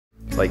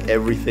Like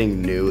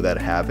everything new that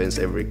happens,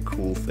 every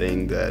cool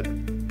thing that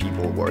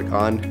people work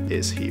on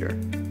is here.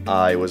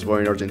 I was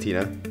born in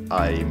Argentina.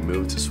 I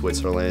moved to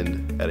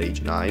Switzerland at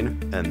age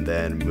 9 and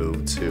then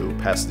moved to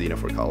Pasadena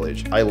for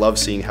college. I love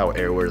seeing how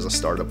Airware as a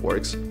startup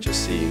works,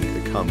 just seeing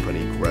the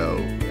company grow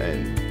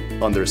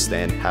and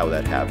understand how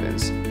that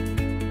happens.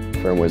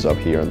 Firmware is up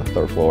here on the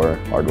 3rd floor,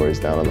 hardware is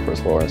down on the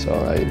 1st floor, so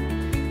I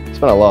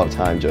spent a lot of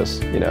time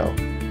just,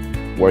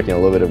 working a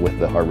little bit with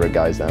the hardware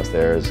guys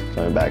downstairs,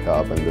 coming back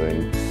up and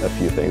doing a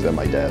few things at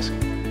my desk.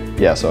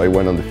 Yeah, so I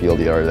went on the field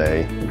the other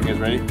day. You guys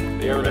ready?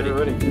 Yeah, we're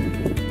ready.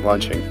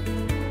 Launching.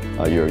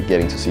 You're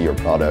getting to see your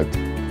product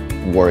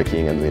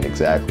working and doing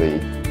exactly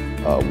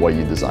what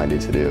you designed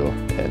it to do,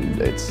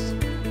 and it's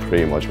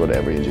pretty much what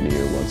every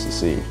engineer wants to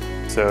see.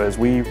 So as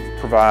we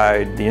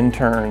provide the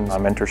interns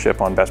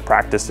mentorship on best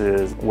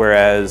practices,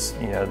 whereas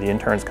the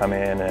interns come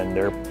in and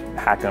they're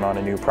hacking on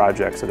a new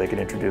project so they can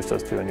introduce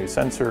us to a new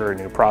sensor, a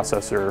new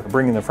processor,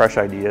 bringing the fresh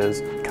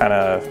ideas kind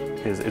of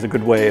is a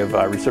good way of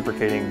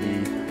reciprocating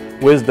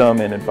the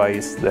wisdom and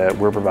advice that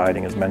we're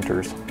providing as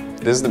mentors.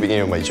 This is the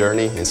beginning of my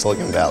journey in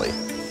Silicon Valley.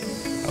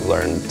 I've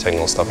learned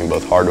technical stuff in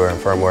both hardware and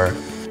firmware,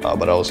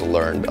 but I also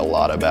learned a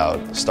lot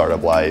about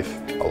startup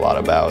life, a lot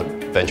about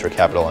venture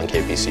capital and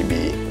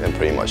KPCB, and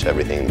pretty much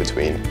everything in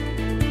between.